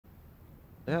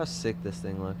Look how sick this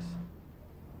thing looks.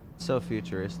 So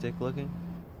futuristic looking.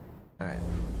 Alright.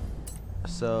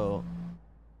 So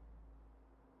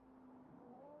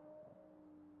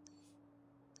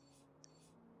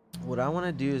what I want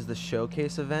to do is the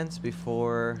showcase events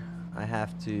before I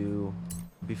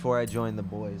join the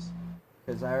boys.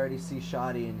 Because I already see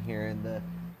Shoddy in here, and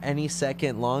any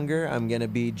second longer, I'm going to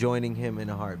be joining him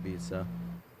in a heartbeat, so.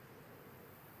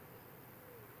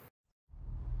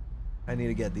 I need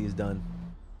to get these done.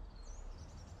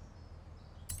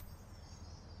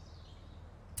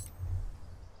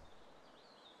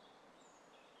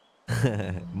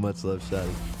 Much love, Shoddy.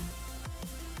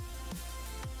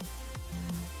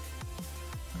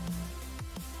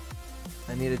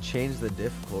 I need to change the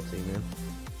difficulty, man.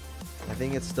 I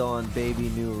think it's still on baby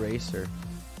new racer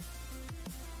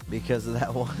because of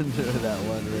that one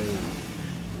race.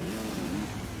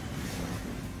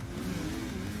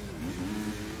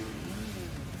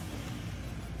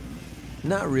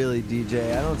 Not really,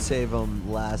 DJ. I don't save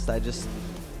them last. I just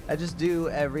do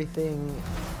everything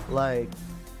like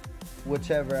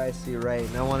whichever I see right,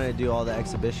 and I want to do all the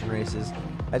exhibition races.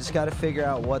 I just got to figure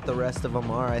out what the rest of them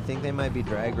are. I think they might be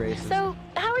drag races. So,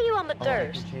 how are you on the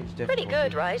dirt? Pretty good,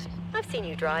 difficulty. right? I've seen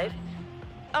you drive.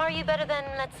 Are you better than,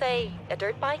 let's say, a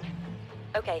dirt bike?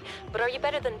 Okay, but are you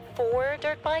better than 4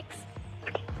 dirt bikes?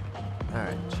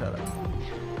 Alright, shut up.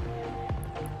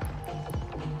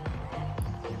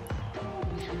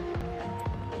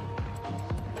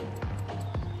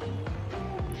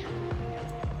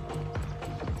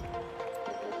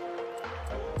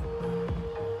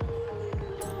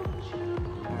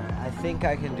 I think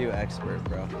I can do expert,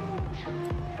 bro.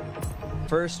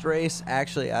 First race,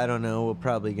 actually, I don't know. We're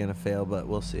probably gonna fail, but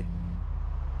we'll see.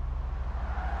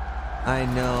 I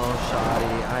know,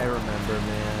 Shoddy. I remember,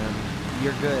 man.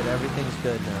 You're good. Everything's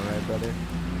good now, right, brother?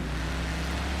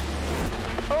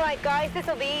 Alright, guys,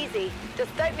 this'll be easy.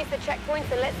 Just don't miss the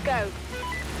checkpoints and let's go.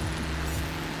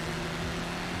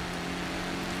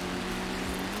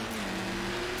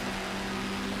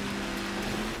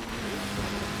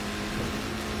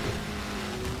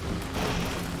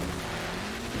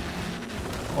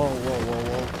 Oh, whoa, whoa,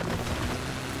 whoa.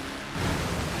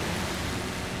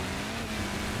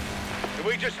 Did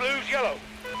we just lose yellow?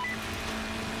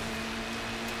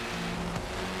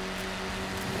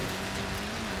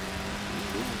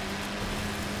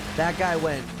 That guy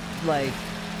went, like,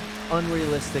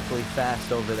 unrealistically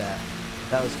fast over that.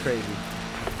 That was crazy.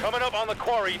 Coming up on the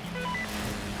quarry.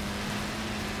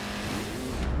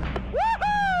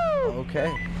 Woohoo!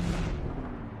 Okay.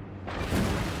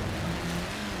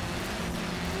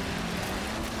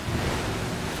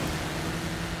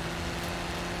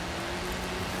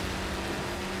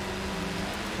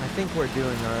 I think we're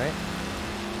doing all right.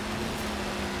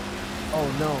 Oh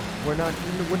no, we're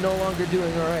no longer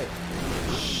doing all right.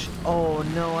 Shh. Oh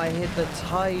no, I hit the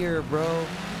tire, bro.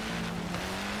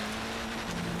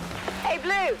 Hey,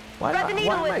 Blue, Why grab the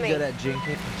needle am with I me. good at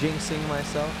jinxing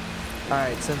myself? All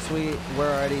right, since we're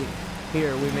already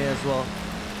here, we may as well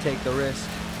take the risk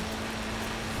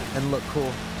and look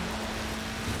cool.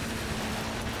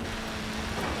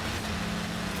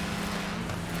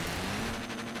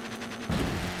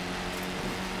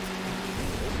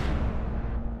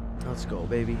 Let's go,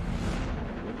 baby.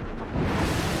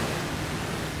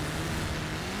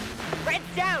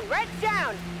 Red's down, red's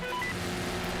down.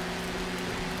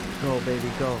 Go, baby,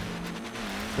 go.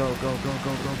 Go, go, go,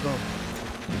 go, go, go.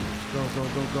 Go, go,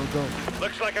 go, go, go.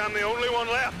 Looks like I'm the only one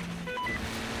left.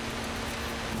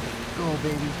 Go,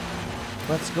 baby.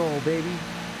 Let's go, baby.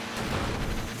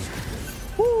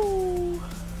 Woo!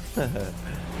 That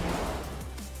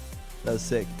was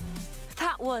sick.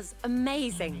 That was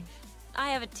amazing.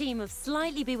 I have a team of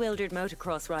slightly bewildered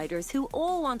motocross riders who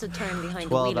all want to turn behind the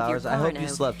 12 wheel of your hours. car I hope now. you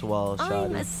slept well, I'm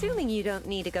Shoddy. assuming you don't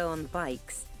need to go on the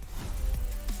bikes.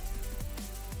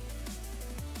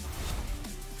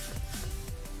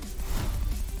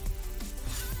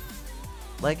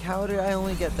 Like, how did I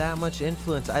only get that much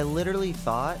influence? I literally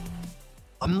thought...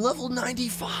 I'm level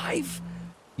 95!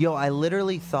 Yo, I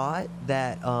literally thought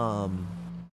that,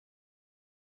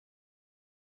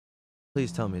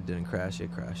 Please tell me it didn't crash.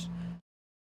 It crashed.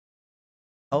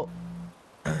 Oh.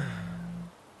 What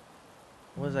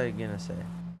was I gonna say?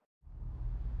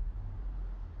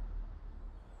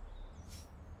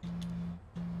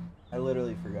 I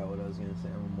literally forgot what I was gonna say.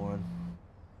 I'm a moron.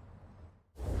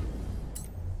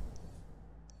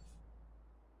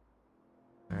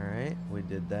 Alright, we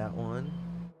did that one.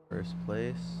 First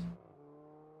place.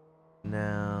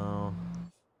 Now...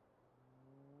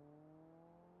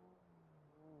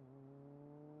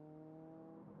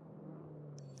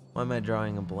 Why am I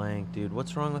drawing a blank, dude?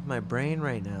 What's wrong with my brain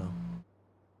right now?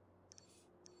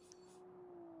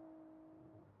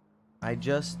 I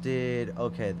just did,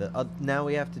 okay, now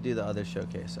we have to do the other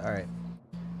showcase. All right.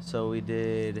 So we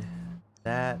did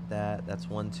that's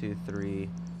 1, 2, 3,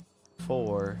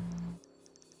 4.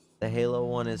 The Halo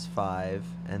one is 5,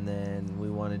 and then we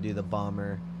want to do the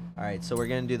bomber. All right, so we're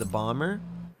going to do the bomber,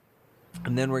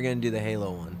 and then we're going to do the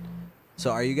Halo one. So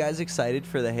are you guys excited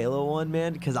for the Halo one,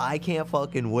 man? Because I can't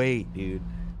fucking wait, dude.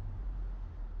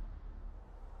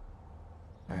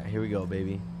 All right, here we go,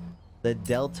 baby. The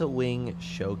Delta Wing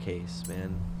Showcase,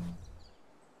 man.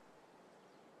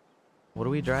 What are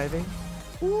we driving?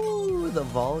 Ooh, the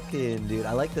Vulcan, dude.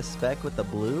 I like the spec with the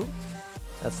blue.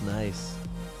 That's nice.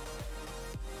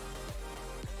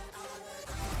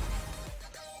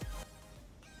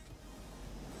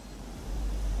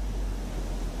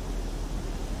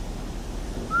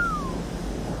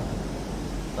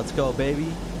 Let's go, baby.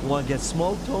 You want to get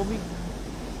smoked, homie?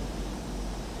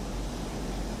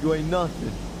 You ain't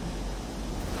nothing.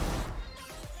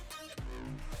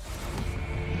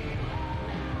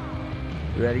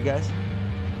 You ready, guys?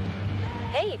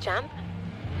 Hey, champ.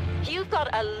 You've got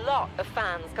a lot of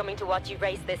fans coming to watch you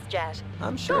race this jet.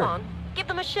 I'm sure. Go on, give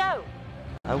them a show.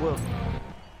 I will.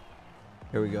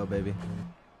 Here we go, baby.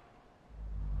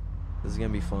 This is gonna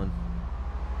be fun.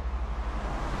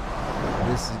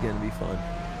 This is gonna be fun.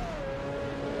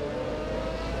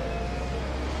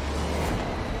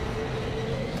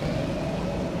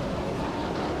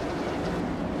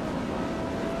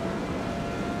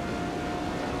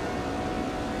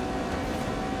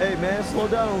 Hey man, slow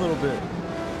down a little bit.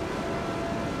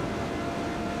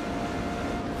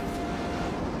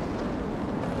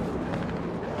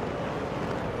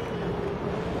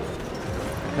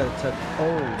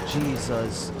 Oh,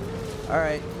 Jesus.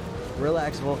 Alright.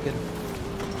 Relax, Vulcan.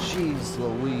 Jeez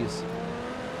Louise.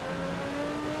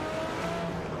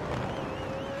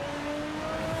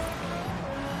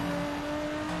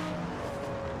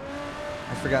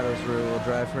 I forgot it was rear-wheel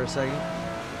drive for a second.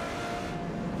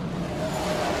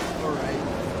 Alright.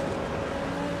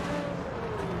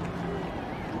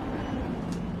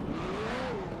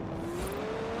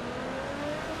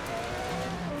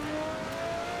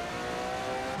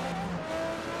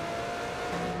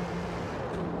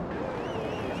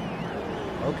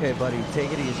 Okay, buddy,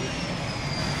 take it easy.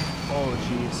 Oh,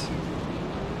 jeez.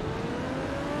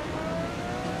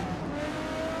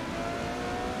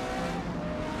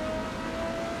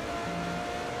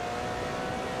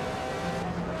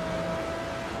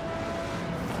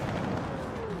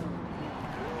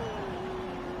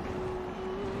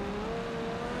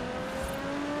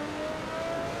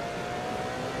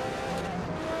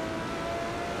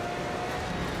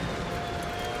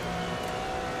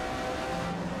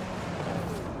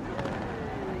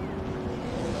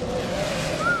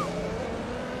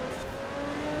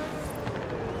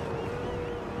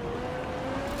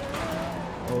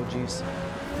 Oh, jeez.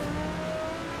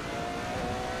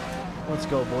 Let's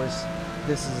go, boys.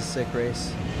 This is a sick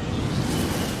race.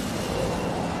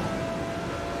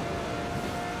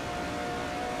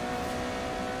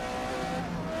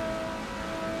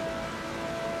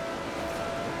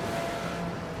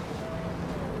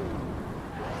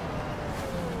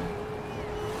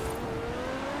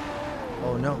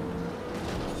 Oh, no.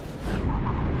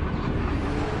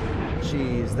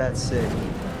 Jeez, that's sick.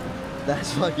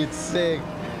 That's fucking sick.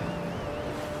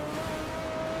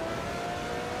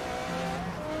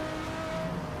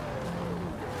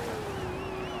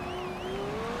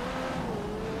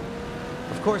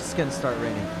 Of course it's gonna start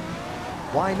raining.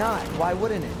 Why not? Why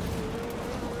wouldn't it?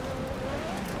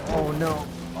 Oh no.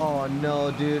 Oh no,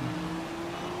 dude.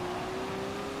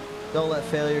 Don't let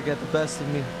failure get the best of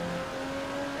me.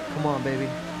 Come on, baby.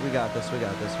 We got this, we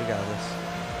got this, we got this.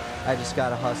 I just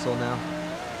gotta hustle now.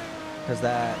 Because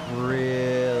that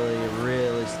really,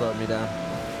 really slowed me down.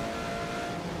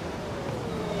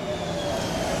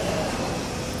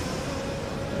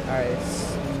 Alright,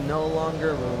 it's no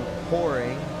longer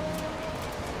pouring.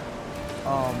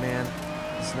 Oh man,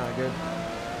 it's not good.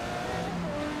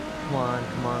 Come on,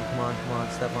 come on, come on, come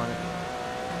on, step on it.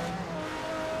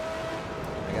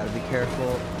 I gotta be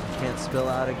careful, can't spill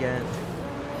out again.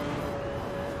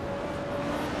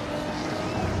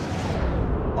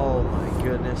 Oh my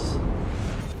goodness.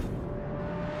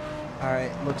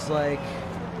 Alright, looks like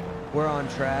we're on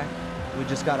track. We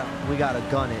gotta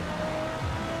gun it.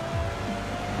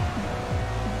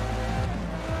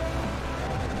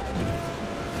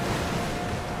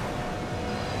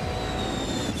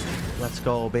 Let's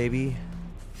go, baby.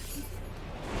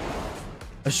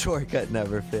 A shortcut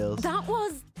never fails. That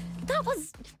was...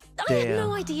 I had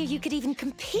no idea you could even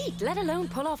compete, let alone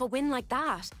pull off a win like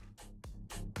that.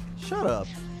 Shut up,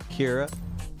 Kira.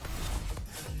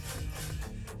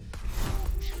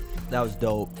 That was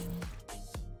dope.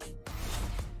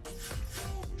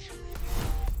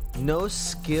 No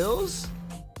skills?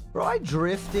 Bro, I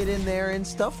drifted in there and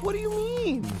stuff. What do you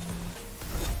mean?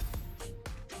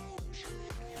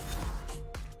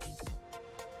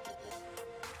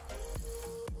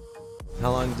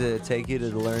 How long did it take you to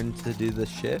learn to do the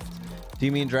shift? Do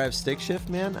you mean drive stick shift,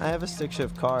 man? I have a stick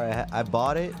shift car. I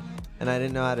bought it and I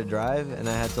didn't know how to drive and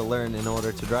I had to learn in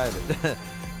order to drive it.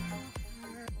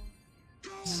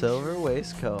 Silver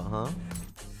waistcoat, huh?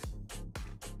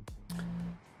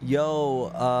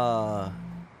 Yo,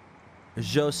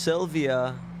 Joe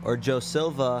Silvia or Joe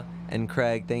Silva and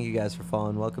Craig, thank you guys for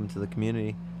following. Welcome to the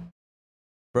community.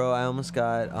 Bro, I almost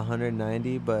got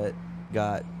 190 but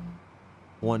got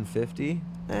 150.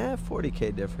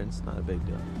 40k difference, not a big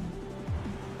deal.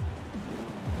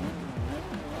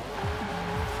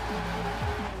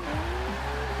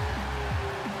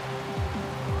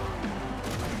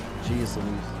 Jeez Louise.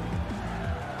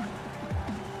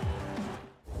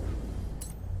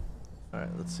 Alright,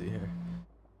 let's see here.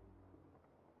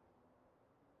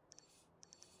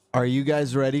 Are you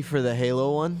guys ready for the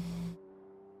Halo one?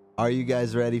 Are you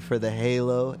guys ready for the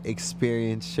Halo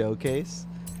Experience Showcase?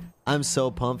 I'm so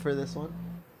pumped for this one.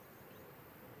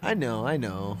 I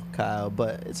know, Kyle,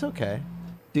 but it's okay.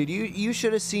 Dude, you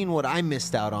should have seen what I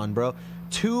missed out on, bro.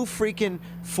 2 freaking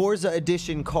Forza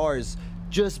Edition cars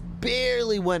just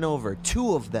barely went over.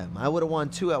 2 of them. I would have won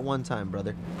 2 at one time,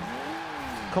 brother.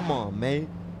 Come on, mate.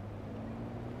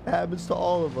 It happens to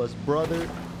all of us, brother.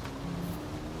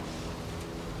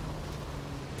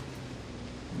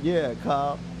 Yeah,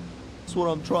 Kyle. That's what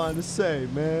I'm trying to say,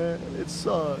 man. It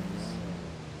sucks.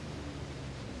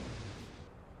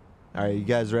 All right, you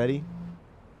guys ready?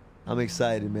 I'm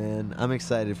excited, man. I'm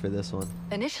excited for this one.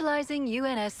 Initializing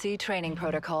UNSC training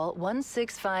protocol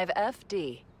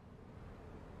 165FD.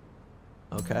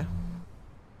 Okay.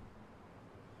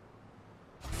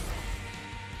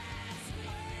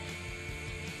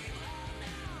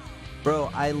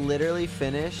 Bro, I literally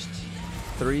finished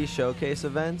 3 showcase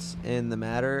events in the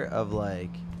matter of like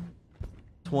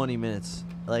 20 minutes.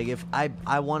 Like, if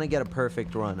I want to get a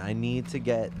perfect run, I need to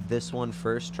get this one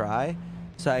first try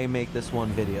so I can make this one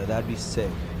video. That'd be sick.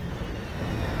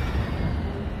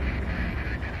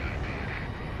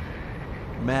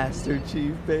 Master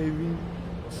Chief, baby.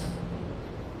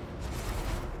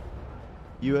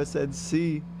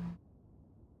 USNC.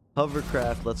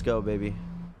 Hovercraft, let's go, baby.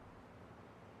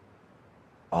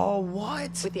 Oh,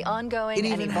 what? With the ongoing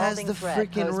and evolving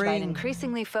threat posed by an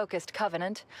increasingly focused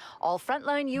Covenant, all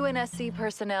frontline UNSC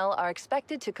personnel are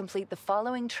expected to complete the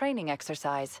following training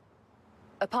exercise.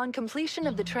 Upon completion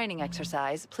of the training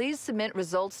exercise, please submit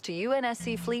results to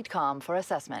UNSC FleetCom for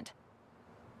assessment.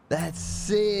 That's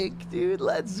sick, dude.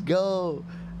 Let's go.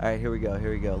 All right, here we go.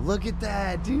 Here we go. Look at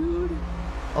that, dude.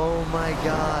 Oh my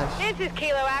gosh. This is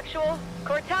Kilo Actual.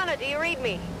 Cortana, do you read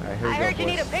me? All right, here we I go, heard you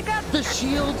boys. need a pickup. The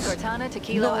shields. Cortana to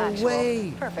Kilo No Actual.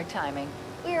 way. Perfect timing.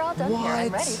 We're all done here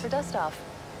and What? ready for dust off.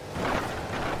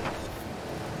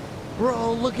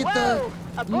 Bro, look at Whoa!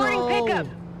 the. A boarding no. pickup.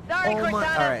 Sorry, Oh Cortana.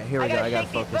 my. All right, here we go. I gotta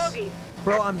shake these focus. bogeys.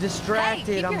 Bro, I'm Hey, distracted.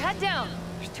 keep your head down.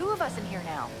 There's 2 of us in here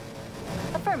now.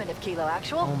 Affirmative, Kilo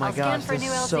Actual. Oh my I'll scan gosh, for a this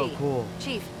new is LZ. so cool.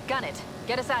 Chief, gun it.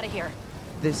 Get us out of here.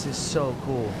 This is so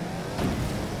cool.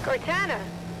 Cortana.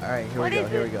 All right, here What we go.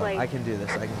 is Here we this go. place? I can do this.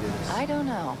 I can do this. I don't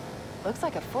know. Looks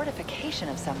like a fortification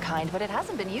of some kind, but it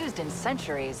hasn't been used in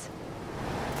centuries.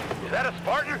 Is that a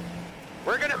Spartan?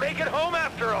 We're gonna make it home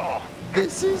after all.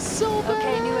 This is so bad.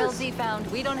 Okay, new LZ found.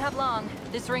 We don't have long.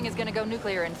 This ring is gonna go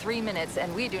nuclear in 3 minutes,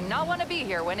 and we do not want to be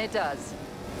here when it does.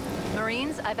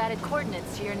 Marines, I've added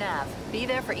coordinates to your nav. Be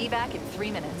there for evac in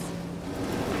 3 minutes.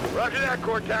 Roger that,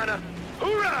 Cortana.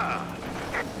 Hoorah!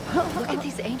 Look at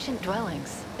these ancient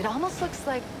dwellings. It almost looks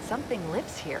like something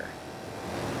lives here.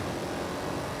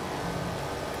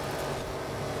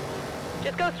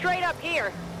 Just go straight up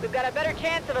here. We've got a better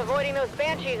chance of avoiding those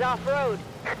banshees off-road.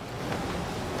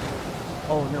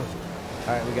 Oh no.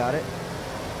 All right, we got it.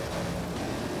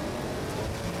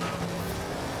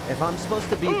 If I'm supposed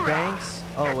to beat Hoorah! Banks,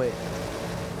 oh wait,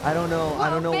 I don't know. I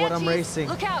don't know Whoa, what I'm Banshees! racing.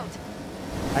 Look out!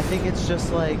 I think it's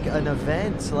just like an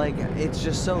event. Like, it's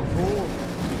just so cool.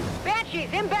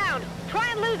 Banshees inbound. Try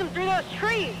and lose them through those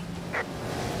trees.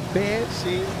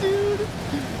 Banshees, dude.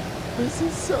 This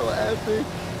is so epic.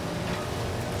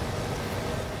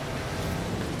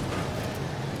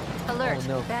 Alert! Oh,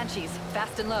 no. Banshees,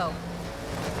 fast and low.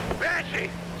 Banshee!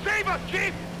 Save us,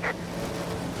 Chief!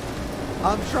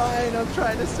 I'm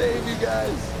trying to save you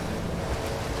guys.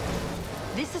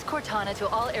 This is Cortana to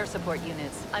all air support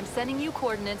units. I'm sending you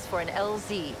coordinates for an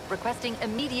LZ, requesting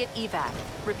immediate evac.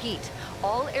 Repeat,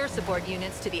 all air support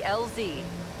units to the LZ.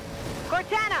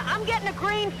 Cortana, I'm getting a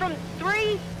green from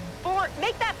 3, 4,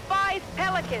 make that 5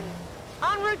 Pelicans.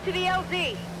 En route to the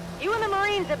LZ. You and the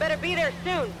Marines had better be there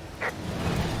soon.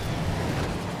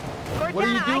 Cortana, What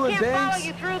are you doing, I can't Banks? follow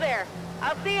you through there.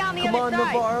 I'll see you on the Come other on,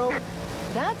 side. Navarro.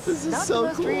 That's This is not so the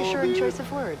most cool, reassuring dude. choice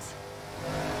of words.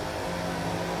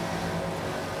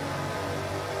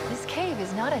 This cave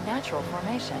is not a natural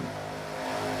formation.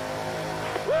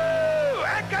 Woo!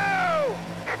 Echo!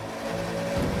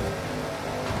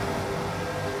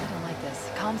 I don't like this.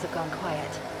 Comms have gone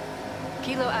quiet.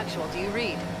 Kilo Actual, do you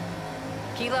read?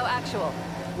 Kilo Actual.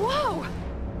 Whoa!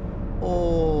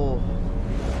 Oh.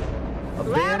 A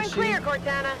Loud and banshee. clear,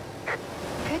 Cortana.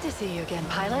 Good to see you again,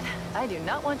 pilot. I do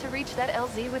not want to reach that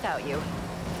LZ without you.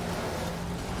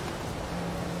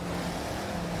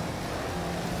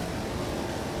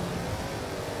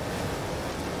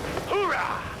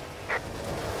 Hoorah!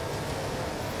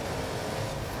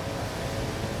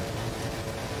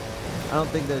 I don't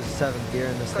think there's a 7th gear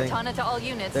in this thing. Cortana to all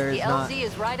units, There the is not. LZ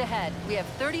is right ahead. We have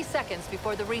 30 seconds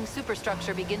before the ring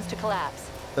superstructure begins to collapse.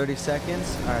 30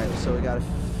 seconds. All right, so we gotta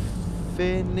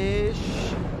finish.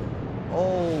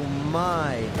 Oh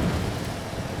my.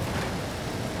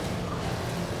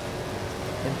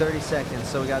 In 30 seconds,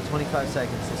 so we got 25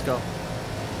 seconds. Let's go.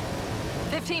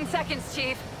 15 seconds,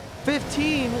 Chief.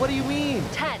 15? What do you mean?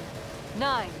 10,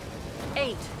 9,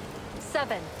 8,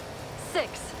 7,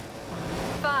 6,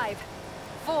 5,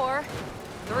 4,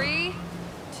 3,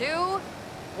 2,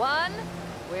 1.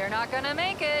 We're not gonna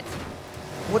make it.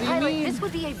 What do you Pilot, mean? this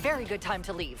would be a very good time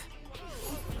to leave.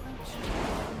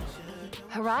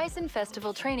 Horizon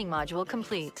Festival training module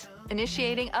complete.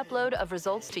 Initiating upload of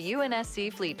results to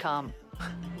UNSC FleetCom.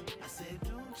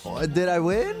 Oh, did I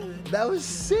win? That was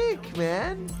sick,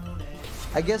 man.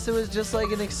 I guess it was just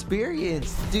like an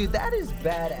experience. Dude, that is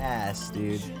badass,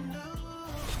 dude.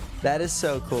 That is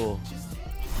so cool.